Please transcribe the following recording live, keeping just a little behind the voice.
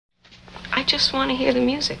I just want to hear the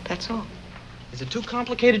music, that's all. Is it too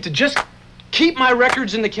complicated to just keep my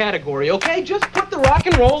records in the category, okay? Just put the rock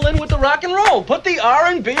and roll in with the rock and roll. Put the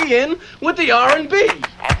R&B in with the R&B.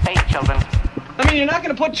 Have faith, children. I mean, you're not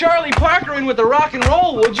going to put Charlie Parker in with the rock and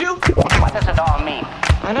roll, would you? What does it all mean?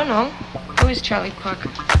 I don't know. Who is Charlie Parker?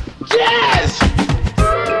 Jazz!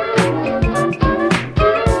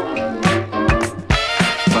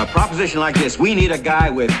 For a proposition like this, we need a guy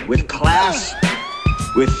with class,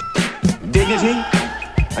 with dignity,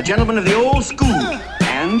 a gentleman of the old school,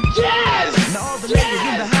 and Jazz! And all the ladies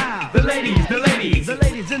in the house. The ladies, the ladies, the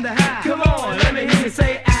ladies in the house. Come on, let me hear you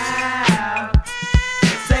say ow.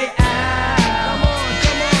 Say ow.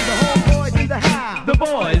 Come on, the homeboys in the house. The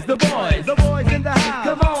boys, the boys, the boys in the house.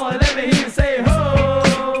 Come on, let me hear you say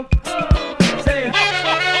ho. Say ho.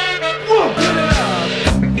 Put it up.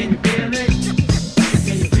 Can you feel it?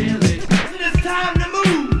 Can you feel it? It's time to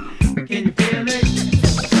move. Can you feel it?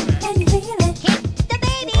 Can you feel it? Hit the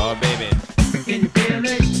baby. Oh, baby. Can you feel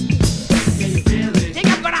it? Can you feel it? Think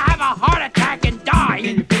I'm gonna have a heart attack and die?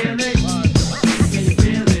 Can you feel it? Can you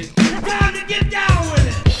feel it? Time to get down with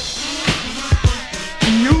it.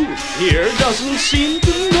 You here doesn't seem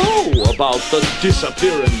to know about the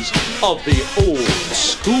disappearance of the old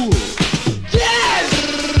school. Jazz!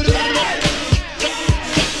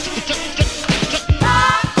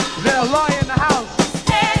 There's a lawyer in the house.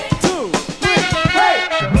 2, 3, hey!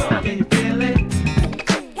 Can you feel it?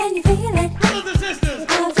 Can you feel it? Brothers and sisters.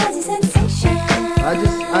 Oh, Jazzy sensation.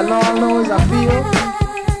 All I know is I feel it.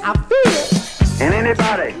 and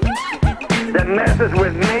anybody that messes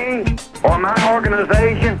with me or my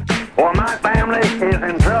organization or my family is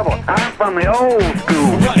in trouble. I'm from the old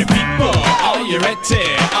school. Party people, are you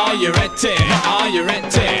ready? Are you ready? Are you ready?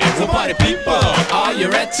 So party people, are you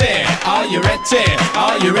ready? Are you ready?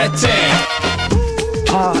 Are you ready?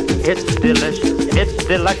 Ah, it's delicious, it's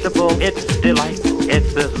delectable, it's delight.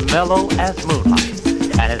 It's as mellow as moonlight,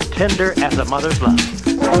 and as tender as a mother's love.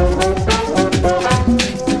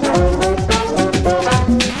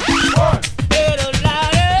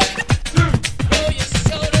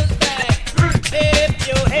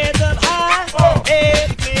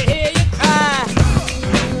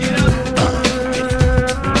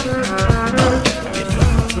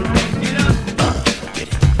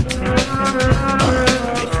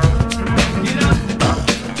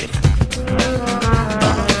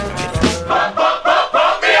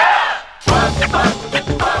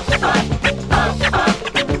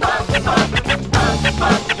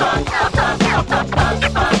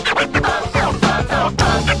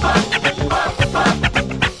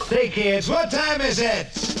 Kids, what time is it?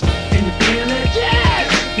 Can you feel it?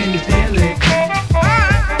 Yes! Can you feel it?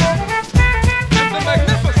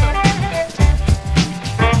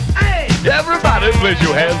 Hey! Everybody, place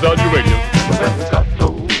your hands on your radio.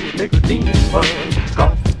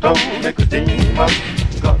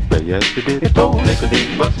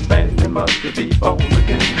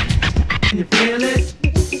 Can you feel it?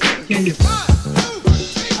 Can you?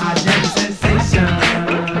 I have a sensation.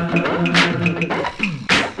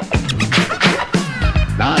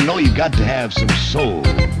 Now I know you got to have some soul.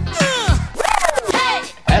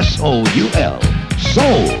 S-O-U-L.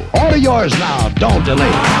 Soul. Order yours now. Don't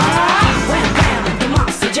delay.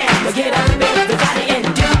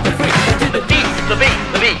 The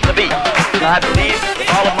beat. I believe with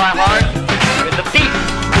all of my heart in the beat.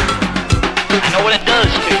 I know what it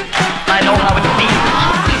does to you. I know how it feels.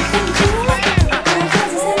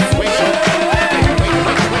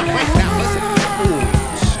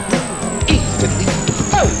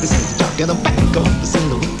 This is talking back on the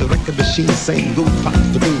singer with the record machine saying go fight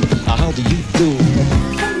for do. How do you do?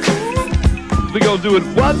 We're gonna do it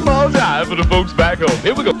one more time for the folks back home.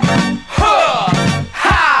 Here we go. Feel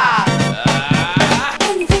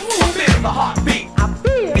the heartbeat. I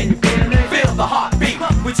feel. Can you feel it? Feel the heartbeat.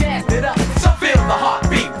 We jazzed it up. So feel the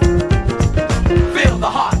heartbeat. Feel the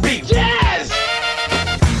heartbeat. Jazz!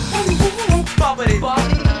 Bumpity bump.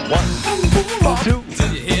 1, 2, To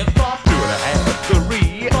your hip, 2.5,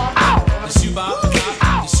 3. the shoe bop,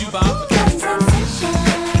 the shoe bop.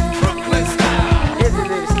 Brooklyn style. Here's a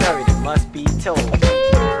little story that must be told.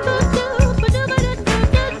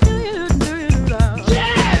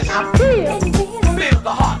 Jazz! I feel. Feel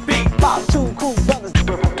the heartbeat. About two cool brothers.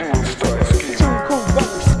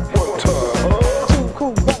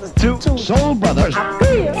 Two soul brothers. I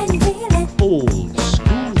feel. Old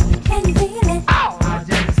school. I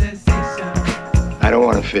just a sensation. I don't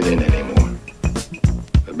want to fit in anymore.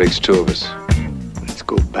 It makes two of us. Let's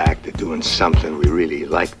go back to doing something we really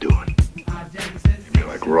like doing. I just a sensation.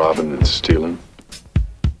 Like robbing and stealing.